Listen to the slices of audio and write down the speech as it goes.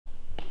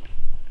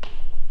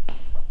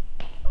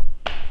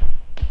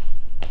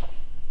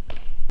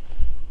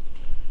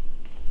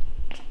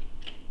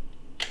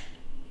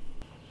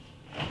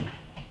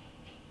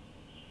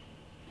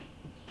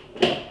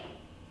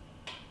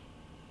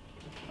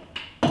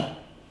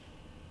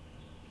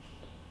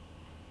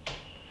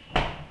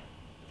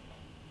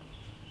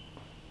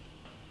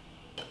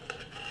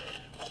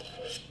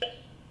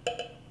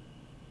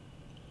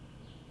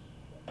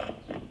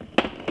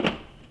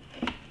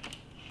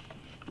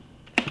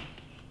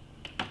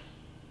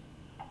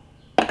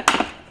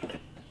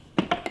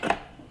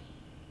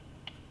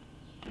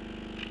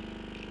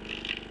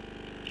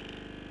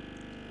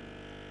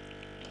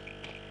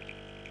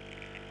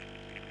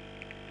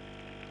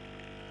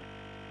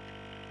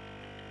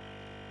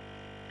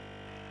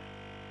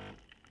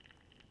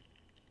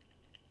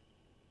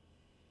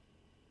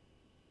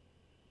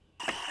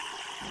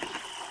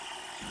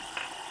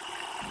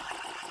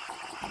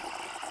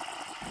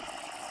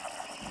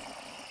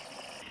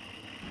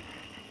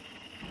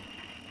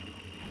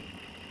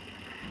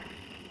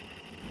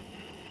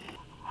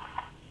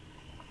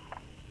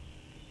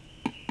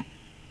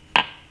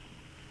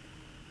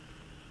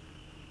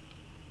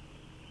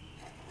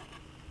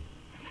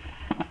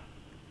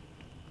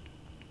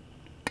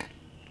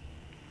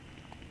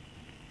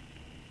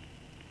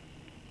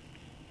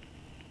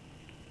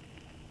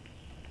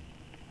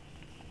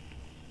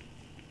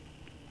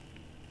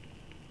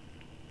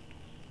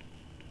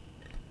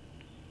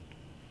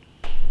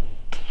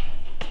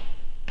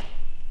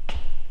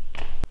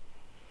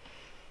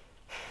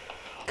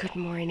Good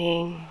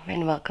morning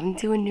and welcome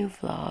to a new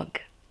vlog.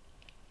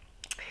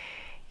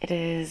 It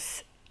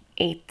is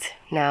 8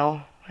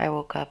 now. I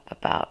woke up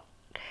about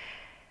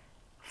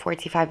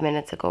 45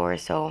 minutes ago or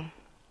so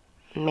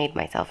and made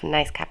myself a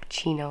nice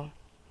cappuccino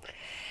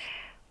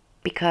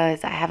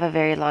because I have a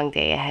very long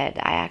day ahead.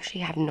 I actually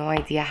have no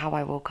idea how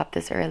I woke up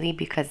this early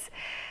because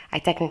I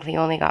technically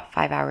only got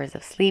 5 hours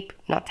of sleep.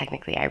 Not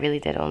technically, I really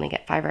did only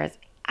get 5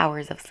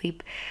 hours of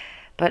sleep,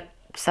 but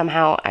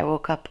somehow I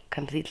woke up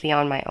completely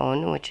on my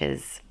own, which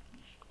is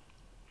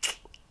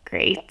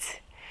great.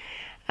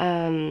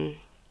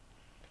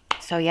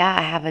 So yeah,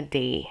 I have a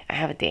day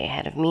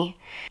ahead of me.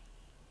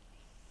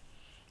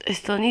 I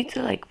still need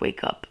to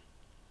wake up,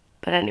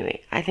 but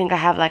anyway, I think I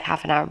have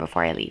half an hour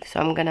before I leave, so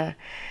I'm gonna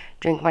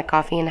drink my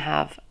coffee and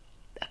have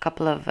a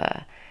couple of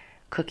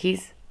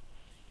cookies,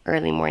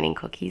 early morning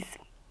cookies.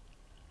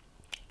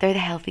 They're the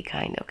healthy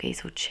kind, okay,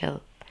 so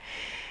chill.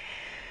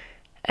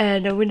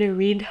 And I'm gonna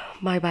read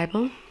my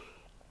Bible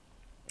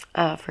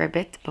for a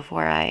bit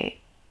before I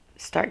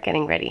start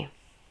getting ready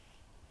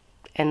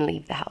and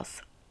leave the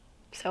house.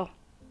 So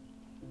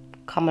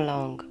come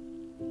along,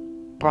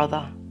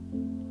 brother,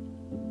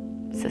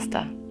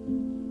 sister.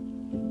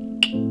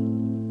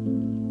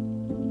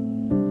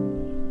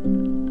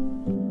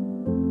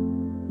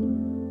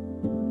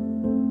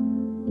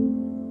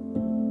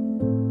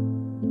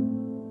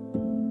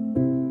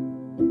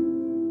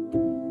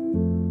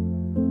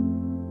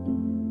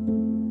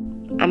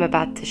 I'm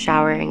about to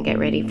shower and get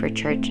ready for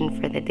church and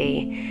for the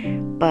day,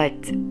 but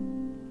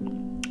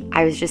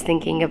I was just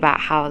thinking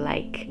about how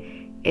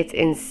it's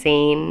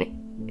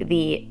insane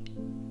the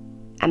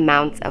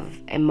amounts of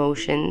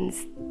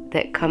emotions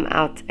that come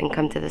out and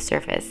come to the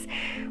surface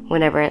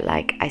whenever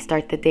I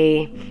start the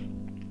day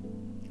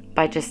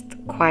by just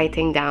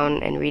quieting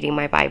down and reading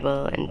my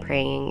Bible and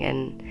praying,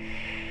 and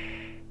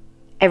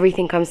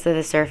everything comes to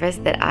the surface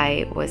that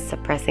I was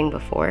suppressing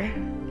before,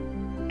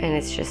 and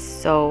it's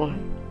just so,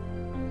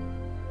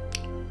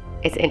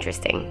 it's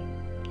interesting.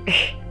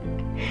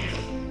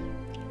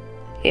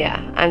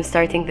 Yeah, I'm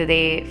starting the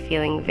day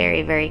feeling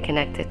very, very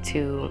connected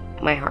to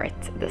my heart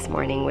this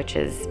morning, which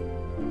is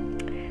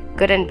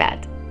good and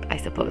bad, I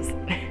suppose.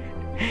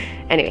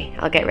 Anyway,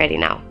 I'll get ready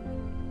now.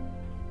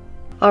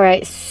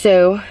 Alright,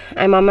 so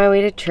I'm on my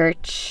way to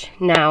church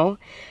now,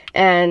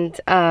 and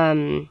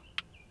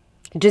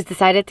just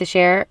decided to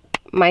share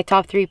my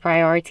top 3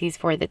 priorities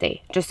for the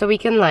day, just so we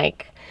can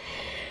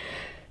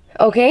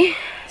okay,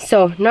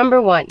 so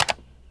number 1,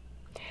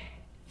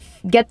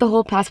 get the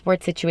whole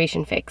passport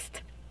situation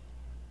fixed.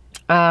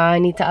 I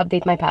need to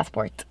update my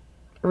passport.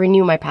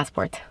 Renew my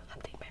passport.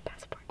 Update my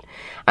passport.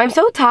 I'm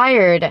so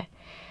tired.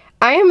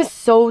 I am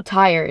so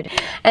tired.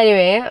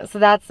 Anyway, so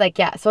that's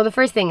yeah. So the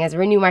first thing is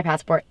renew my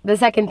passport. The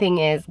second thing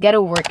is get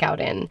a workout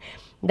in.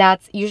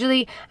 That's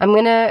usually, I'm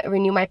gonna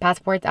renew my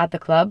passport at the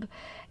club.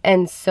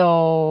 And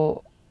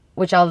so,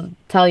 which I'll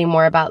tell you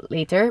more about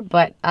later.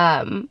 But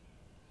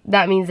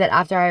that means that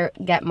after I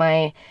get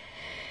my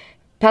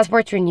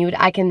passport renewed,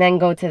 I can then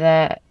go to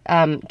the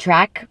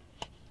track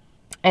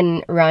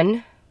and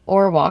run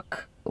or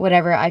walk,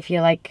 whatever I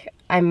feel like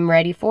I'm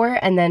ready for.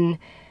 And then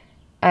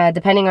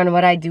depending on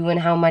what I do and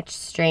how much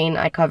strain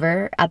I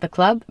cover at the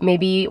club,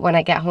 maybe when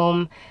I get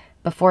home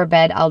before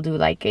bed, I'll do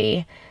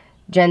a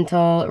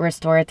gentle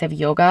restorative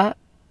yoga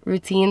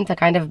routine to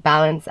kind of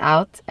balance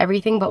out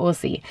everything, but we'll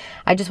see.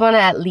 I just want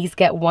to at least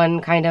get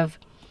one kind of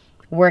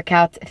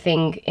workout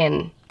thing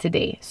in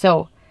today.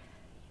 So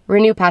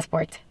renew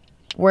passport,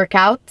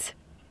 workout,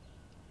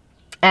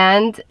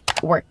 and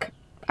work.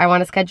 I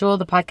want to schedule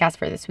the podcast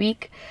for this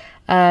week.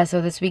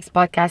 So this week's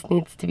podcast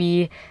needs to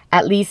be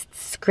at least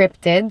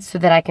scripted so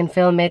that I can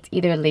film it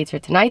either later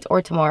tonight or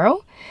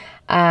tomorrow,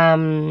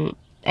 and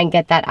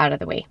get that out of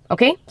the way.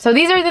 Okay? So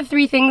these are the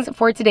 3 things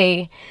for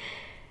today.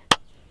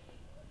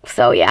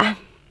 So yeah.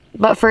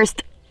 But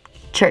first,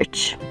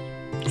 church.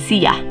 See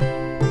ya.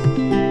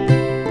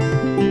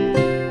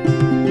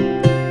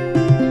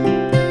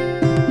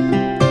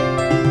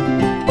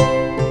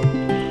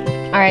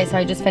 Alright, so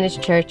I just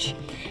finished church.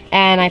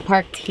 And I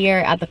parked here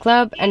at the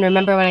club. And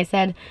remember when I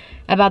said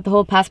about the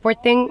whole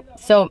passport thing?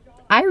 So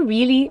I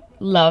really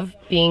love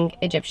being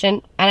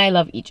Egyptian, and I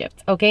love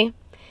Egypt, okay?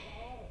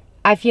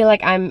 I feel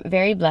like I'm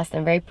very blessed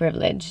and very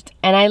privileged,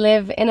 and I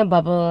live in a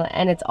bubble,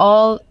 and it's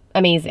all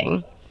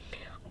amazing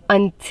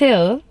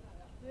until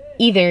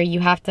either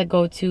you have to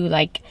go to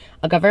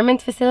a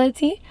government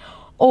facility,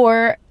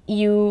 or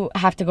you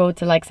have to go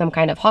to some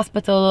kind of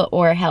hospital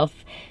or health.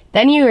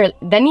 Then you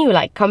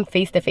come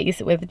face to face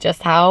with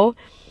just how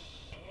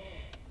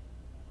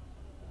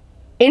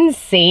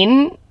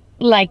insane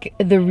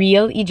the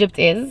real Egypt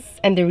is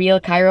and the real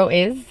Cairo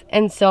is.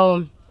 And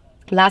so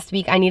last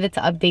week I needed to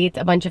update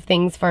a bunch of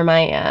things for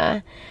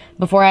my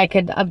before I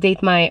could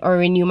update or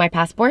renew my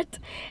passport,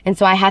 and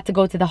so I had to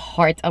go to the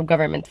heart of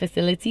government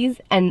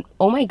facilities, and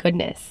oh my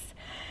goodness,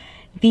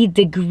 the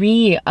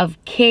degree of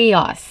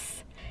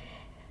chaos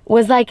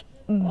was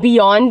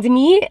beyond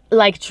me.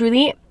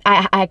 Truly,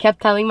 I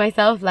kept telling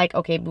myself, like,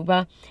 okay,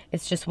 Booba,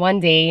 it's just one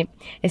day,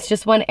 it's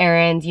just one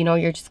errand, you know,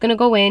 you're just gonna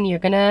go in, you're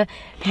gonna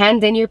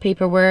hand in your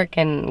paperwork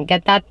and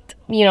get that,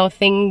 you know,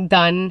 thing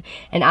done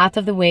and out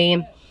of the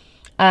way,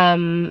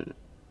 and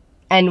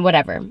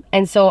whatever.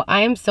 And so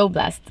I am so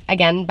blessed,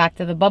 again, back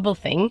to the bubble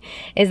thing,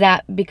 is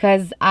that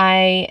because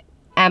I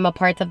am a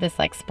part of this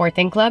like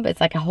sporting club,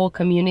 it's like a whole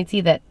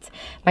community that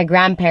my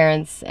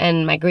grandparents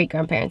and my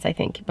great-grandparents, I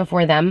think,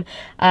 before them,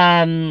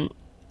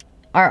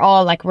 are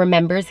all like, we're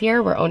members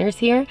here, we're owners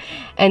here.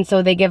 And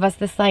so they give us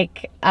this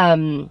like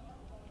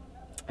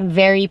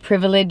very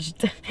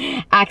privileged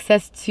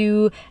access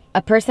to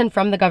a person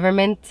from the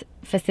government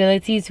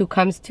facilities who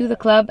comes to the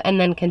club and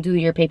then can do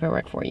your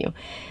paperwork for you.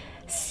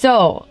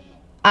 So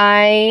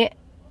I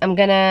am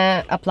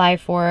gonna apply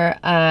for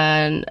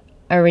a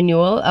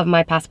renewal of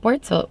my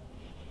passport. So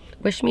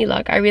wish me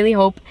luck. I really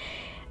hope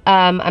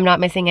I'm not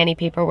missing any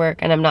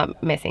paperwork and I'm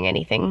not missing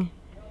anything.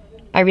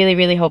 I really,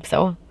 really hope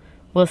so.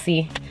 We'll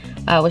see.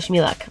 Wish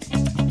me luck.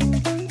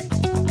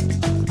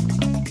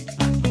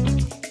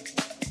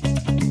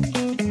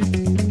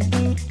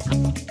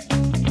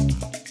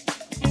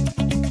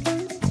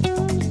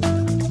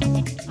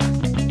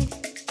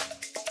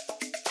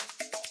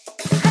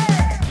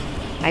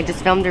 I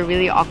just filmed a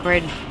really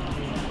awkward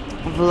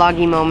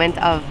vloggy moment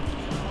of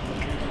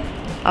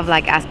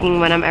like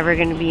asking when I'm ever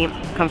going to be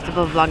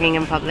comfortable vlogging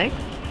in public,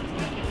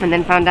 and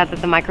then found out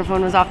that the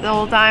microphone was off the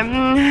whole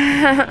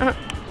time.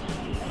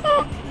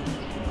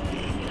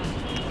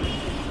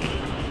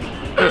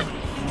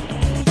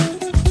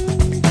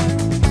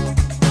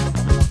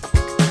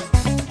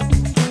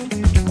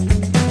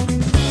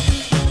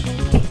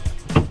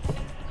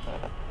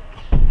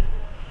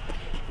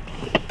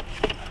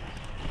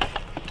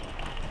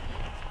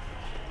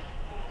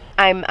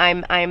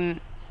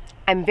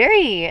 I'm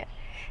very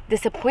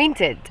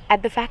disappointed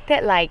at the fact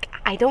that like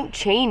I don't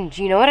change,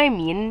 you know what I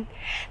mean?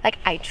 Like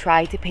I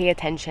try to pay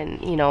attention,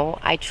 you know,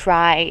 I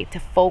try to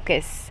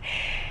focus,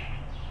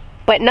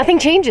 but nothing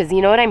changes,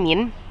 you know what I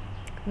mean?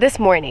 This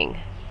morning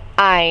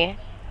I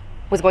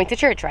was going to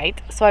church,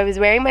 right? So I was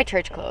wearing my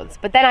church clothes,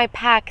 but then I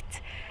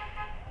packed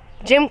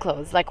gym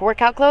clothes, like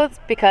workout clothes,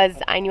 because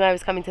I knew I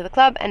was coming to the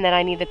club and then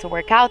I needed to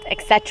work out,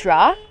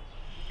 etc.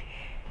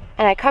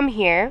 And I come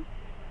here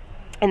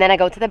and then I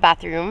go to the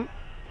bathroom,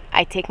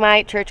 I take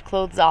my church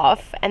clothes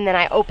off, and then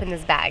I open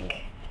this bag,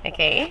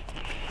 okay?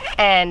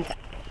 And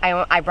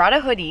I brought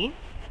a hoodie,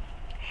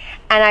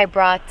 and I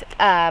brought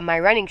my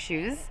running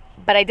shoes,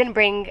 but I didn't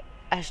bring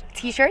a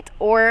t-shirt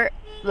or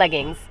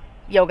leggings,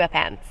 yoga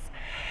pants.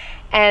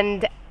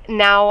 And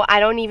now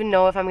I don't even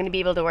know if I'm gonna be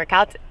able to work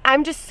out.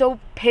 I'm just so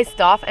pissed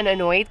off and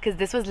annoyed because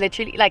this was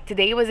literally, like,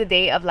 today was a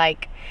day of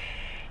like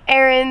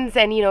errands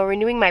and, you know,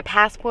 renewing my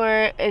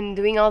passport and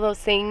doing all those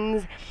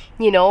things,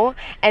 you know,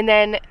 and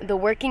then the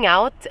working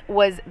out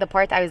was the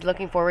part I was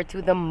looking forward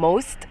to the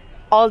most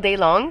all day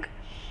long.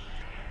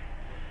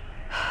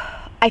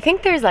 I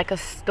think there's like a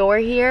store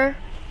here.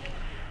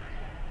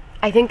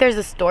 I think there's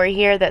a store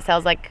here that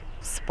sells like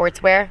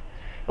sportswear.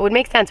 It would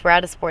make sense, we're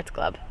at a sports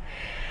club.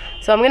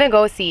 So I'm gonna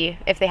go see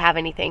if they have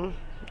anything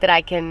that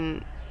I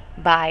can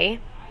buy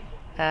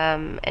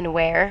and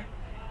wear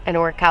and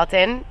work out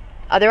in.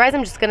 Otherwise,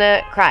 I'm just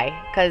gonna cry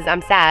because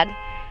I'm sad.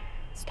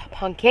 Stop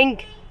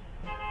honking.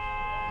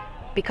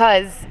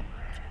 Because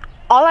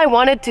all I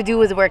wanted to do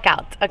was work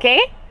out, okay?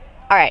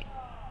 All right.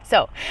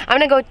 So I'm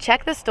gonna go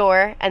check the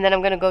store and then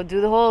I'm gonna go do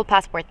the whole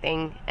passport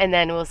thing and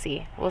then we'll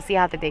see. We'll see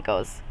how the day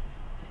goes.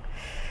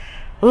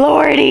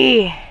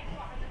 Lordy!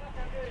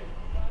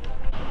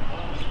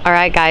 All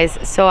right, guys.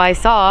 So I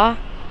saw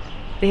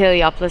the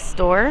Heliopolis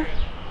store.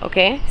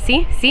 Okay,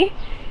 see?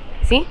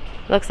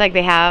 Looks like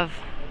they have.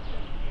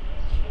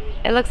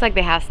 It looks like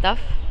they have stuff.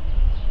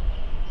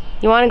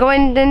 You want to go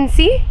in and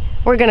see?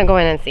 We're gonna go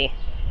in and see.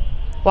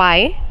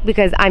 Why?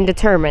 Because I'm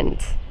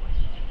determined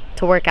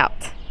to work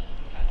out.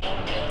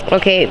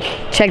 Okay,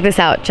 check this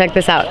out. Check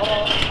this out.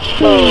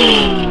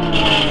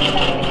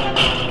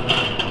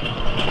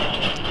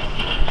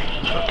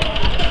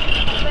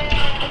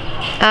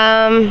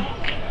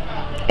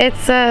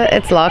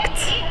 It's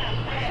locked.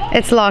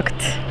 It's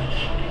locked.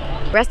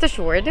 Rest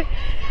assured,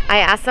 I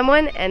asked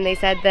someone and they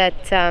said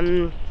that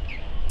the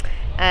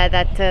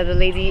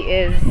lady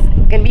is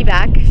gonna be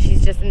back.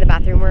 She's just in the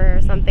bathroom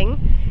or something,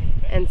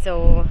 and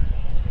so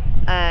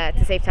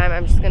to save time,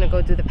 I'm just gonna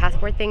go do the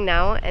passport thing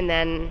now and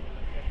then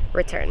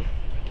return.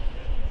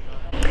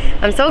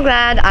 I'm so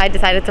glad I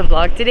decided to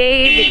vlog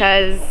today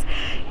because,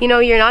 you know,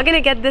 you're not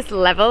gonna get this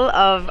level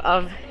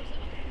of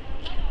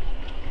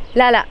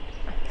Lala,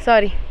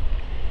 sorry.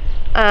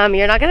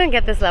 You're not gonna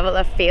get this level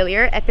of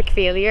failure, epic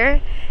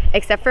failure,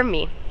 except for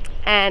me,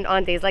 and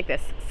on days like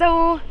this.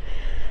 So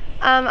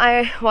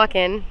I walk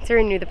in to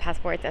renew the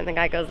passport and the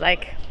guy goes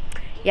like,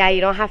 yeah,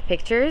 you don't have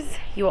pictures,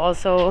 you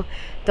also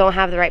don't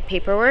have the right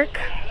paperwork,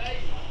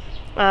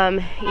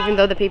 even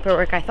though the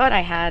paperwork I thought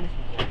I had,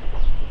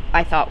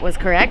 I thought was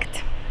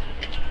correct,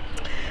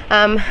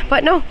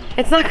 but no,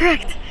 it's not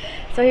correct.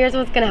 So here's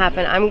what's gonna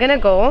happen. I'm gonna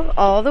go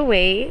all the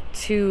way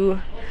to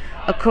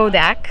a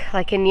Kodak,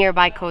 like a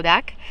nearby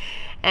Kodak,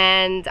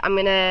 and I'm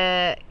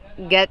gonna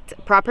get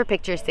proper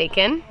pictures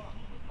taken.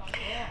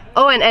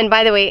 Oh, and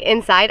by the way,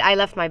 inside I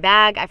left my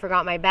bag. I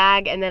forgot my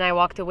bag, and then I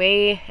walked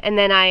away, and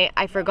then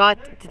I forgot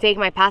to take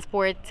my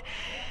passport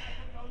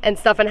and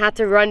stuff, and had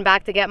to run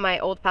back to get my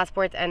old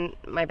passport and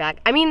my bag.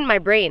 I mean, my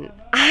brain.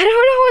 I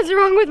don't know what's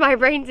wrong with my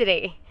brain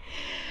today.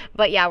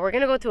 But yeah, we're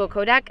gonna go to a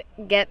Kodak,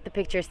 get the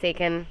pictures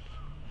taken,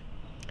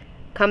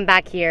 come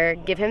back here,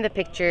 give him the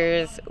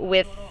pictures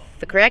with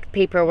the correct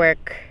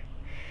paperwork,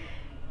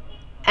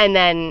 and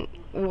then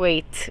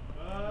wait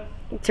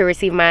to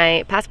receive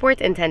my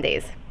passport in 10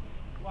 days.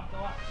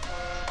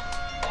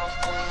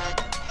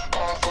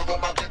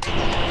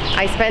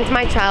 I spent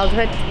my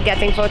childhood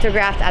getting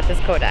photographed at this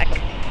Kodak,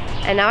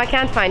 and now I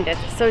can't find it.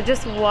 So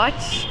just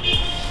watch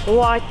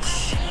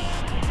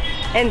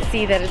and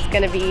see that it's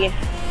gonna be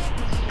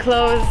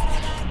closed.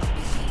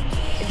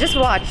 Just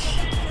watch,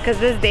 because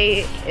this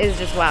day is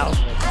just wow.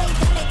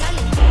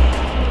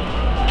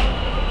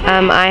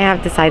 I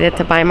have decided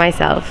to buy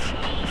myself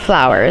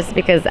flowers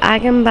because I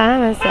can buy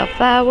myself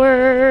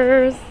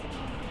flowers.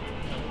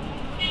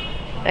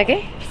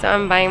 Okay, so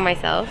I'm buying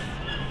myself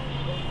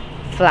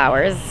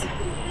flowers.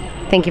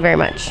 Thank you very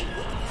much.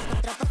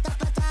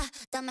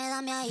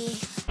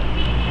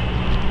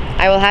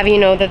 I will have you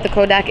know that the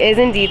Kodak is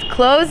indeed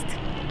closed,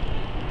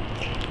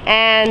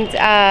 and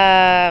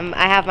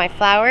I have my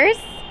flowers,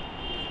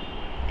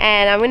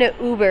 and I'm gonna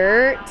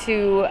Uber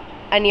to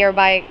a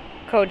nearby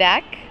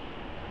Kodak,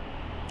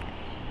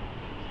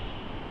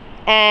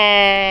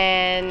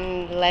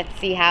 and let's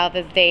see how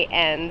this day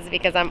ends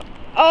because I'm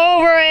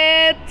over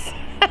it.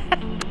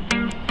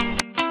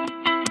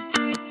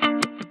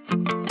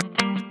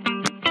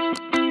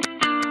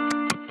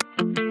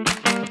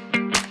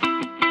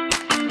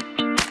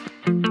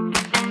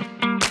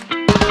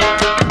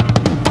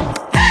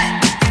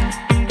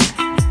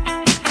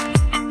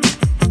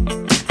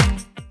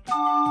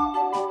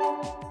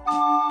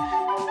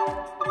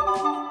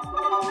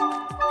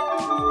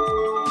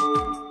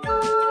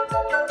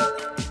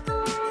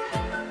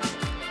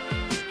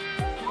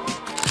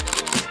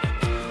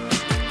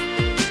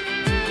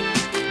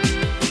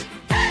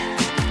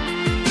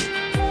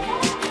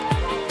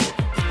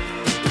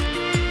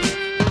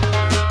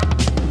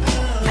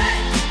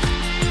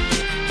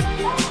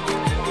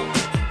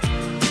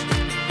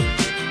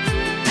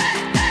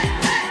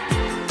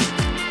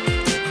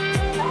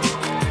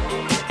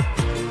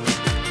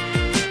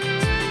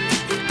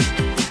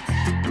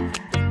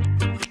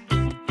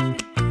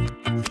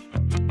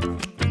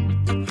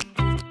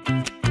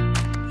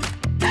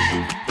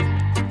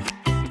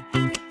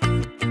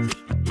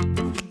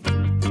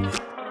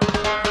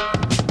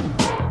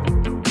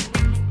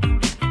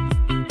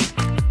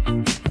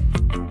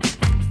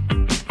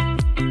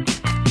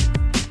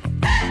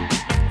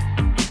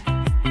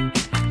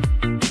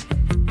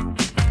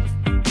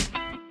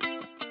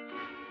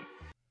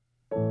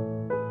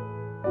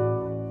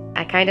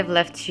 I kind of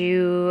left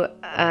you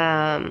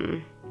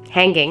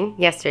hanging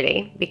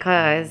yesterday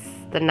because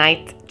the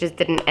night just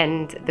didn't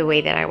end the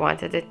way that I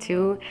wanted it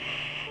to.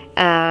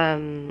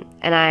 And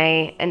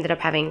I ended up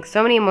having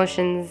so many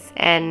emotions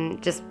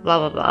and just blah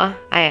blah blah.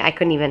 I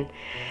couldn't even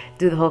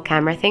do the whole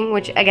camera thing,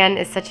 which again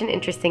is such an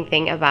interesting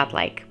thing about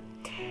like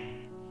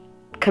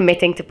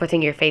committing to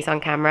putting your face on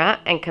camera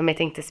and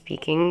committing to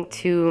speaking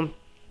to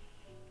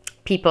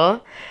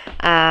people,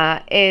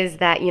 is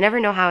that you never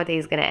know how a day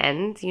is going to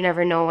end. You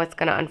never know what's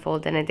going to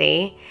unfold in a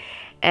day,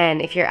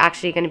 and if you're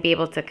actually going to be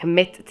able to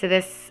commit to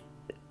this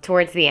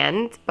towards the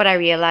end. But I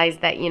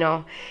realized that, you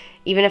know,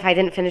 even if I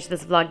didn't finish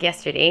this vlog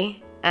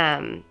yesterday,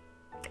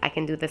 I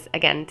can do this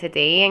again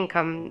today and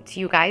come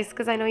to you guys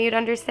because I know you'd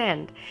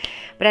understand.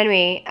 But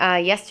anyway,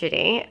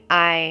 yesterday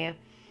I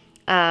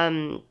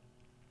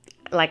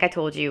like I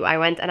told you, I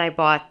went and I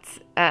bought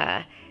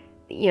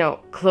you know,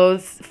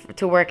 clothes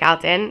to work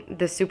out in,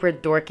 the super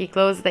dorky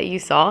clothes that you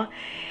saw.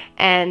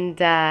 And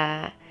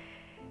as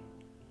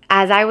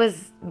I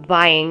was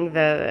buying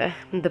the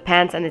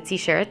pants and the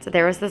t-shirts,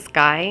 there was this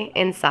guy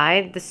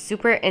inside, this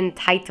super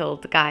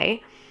entitled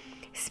guy,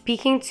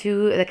 speaking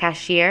to the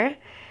cashier,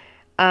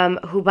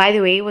 who, by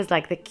the way, was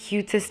like the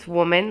cutest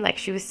woman. Like,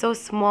 she was so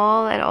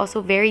small and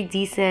also very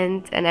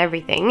decent and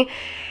everything.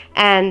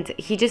 And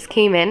he just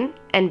came in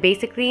and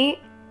basically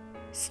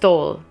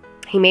stole.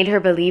 He made her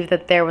believe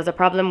that there was a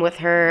problem with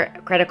her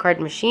credit card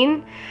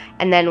machine,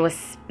 and then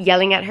was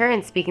yelling at her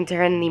and speaking to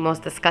her in the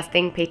most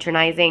disgusting,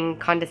 patronizing,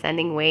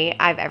 condescending way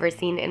I've ever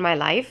seen in my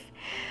life.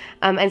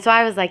 And so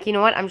I was like, you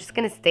know what? I'm just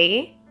going to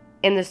stay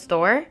in the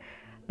store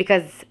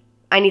because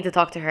I need to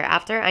talk to her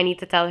after. I need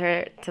to tell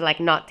her to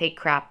like not take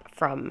crap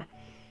from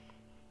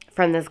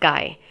this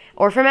guy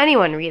or from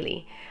anyone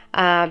really,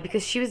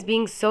 because she was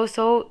being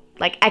so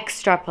like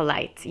extra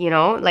polite, you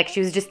know, like she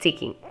was just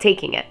taking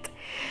it.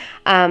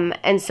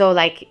 And so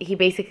like he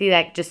basically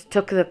like just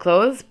took the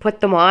clothes,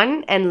 put them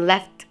on, and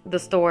left the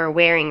store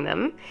wearing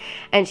them.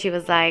 And she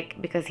was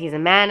like, because he's a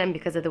man and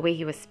because of the way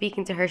he was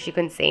speaking to her, she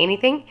couldn't say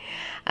anything.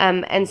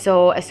 And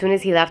so as soon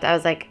as he left, I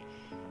was like,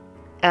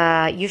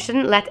 You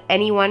shouldn't let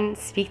anyone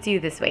speak to you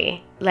this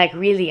way. Like,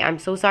 really, I'm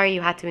so sorry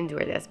you had to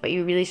endure this, but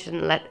you really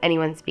shouldn't let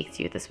anyone speak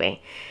to you this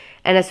way.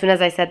 And as soon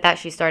as I said that,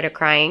 she started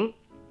crying.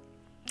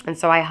 And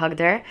so I hugged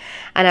her.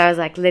 And I was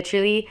like,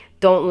 literally,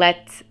 don't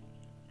let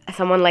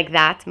someone like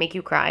that make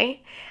you cry.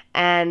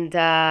 And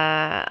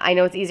I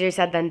know it's easier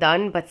said than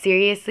done, but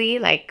seriously,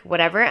 like,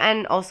 whatever.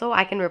 And also,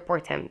 I can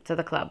report him to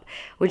the club.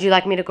 Would you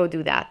like me to go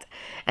do that?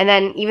 And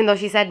then, even though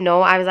she said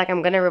no, I was like,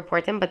 I'm gonna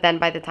report him. But then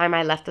by the time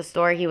I left the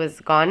store, he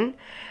was gone.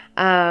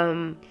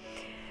 But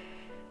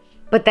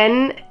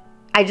then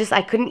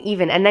I couldn't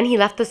even. And then he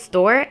left the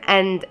store,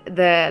 and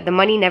the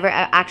money never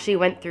actually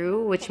went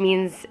through, which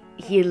means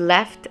he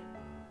left,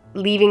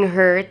 leaving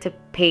her to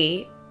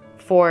pay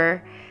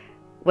for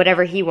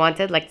whatever he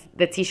wanted, like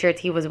the t-shirt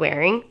he was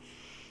wearing.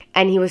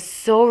 And he was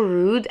so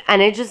rude,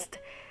 and it just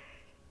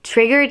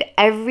triggered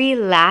every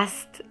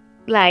last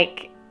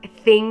like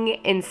thing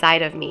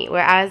inside of me,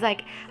 where I was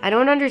like, I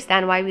don't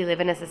understand why we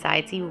live in a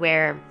society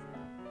where,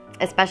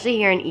 especially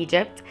here in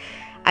Egypt,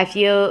 I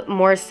feel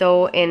more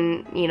so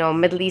in, you know,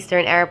 Middle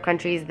Eastern Arab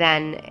countries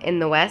than in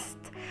the West,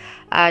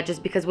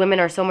 just because women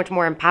are so much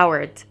more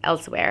empowered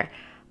elsewhere.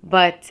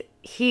 But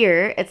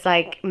here, it's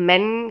like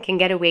men can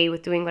get away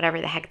with doing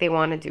whatever the heck they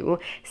want to do,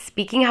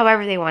 speaking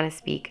however they want to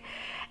speak,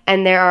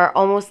 and there are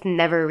almost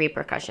never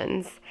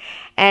repercussions.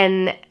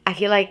 And I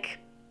feel like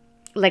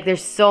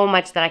there's so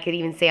much that I could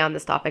even say on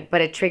this topic,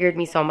 but it triggered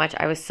me so much.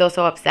 I was so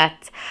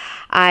upset.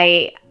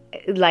 I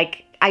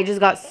just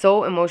got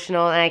so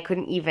emotional, and I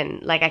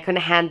couldn't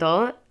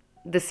handle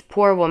this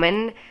poor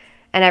woman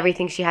and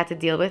everything she had to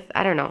deal with.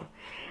 I don't know.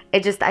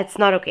 It's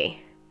not okay.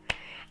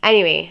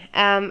 Anyway,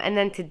 and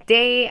then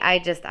today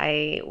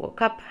I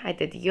woke up, I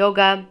did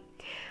yoga,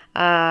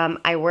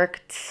 I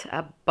worked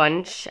a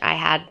bunch, I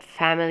had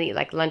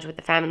lunch with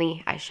the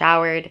family, I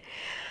showered,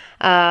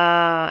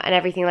 and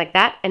everything like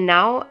that. And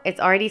now it's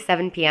already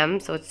 7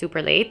 p.m, so it's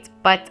super late,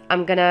 but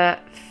I'm gonna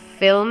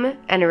film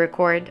and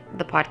record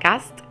the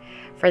podcast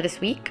for this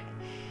week.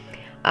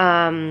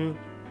 And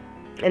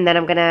then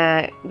I'm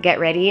gonna get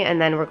ready,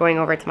 and then we're going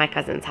over to my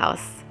cousin's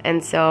house.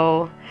 And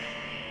so,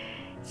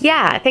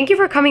 yeah, thank you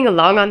for coming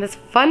along on this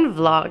fun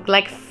vlog,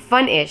 like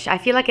fun-ish. I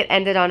feel like it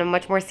ended on a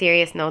much more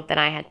serious note than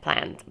I had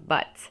planned,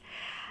 but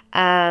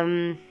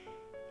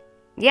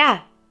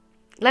yeah,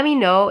 let me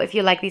know if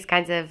you like these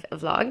kinds of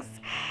vlogs.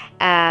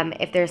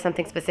 If there's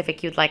something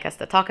specific you'd like us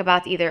to talk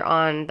about, either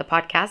on the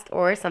podcast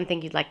or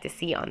something you'd like to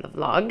see on the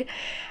vlog.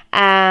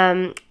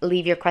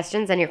 Leave your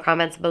questions and your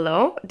comments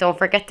below. Don't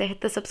forget to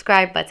hit the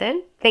subscribe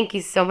button. Thank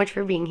you so much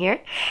for being here,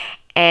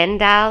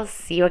 and I'll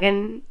see you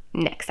again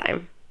next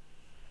time.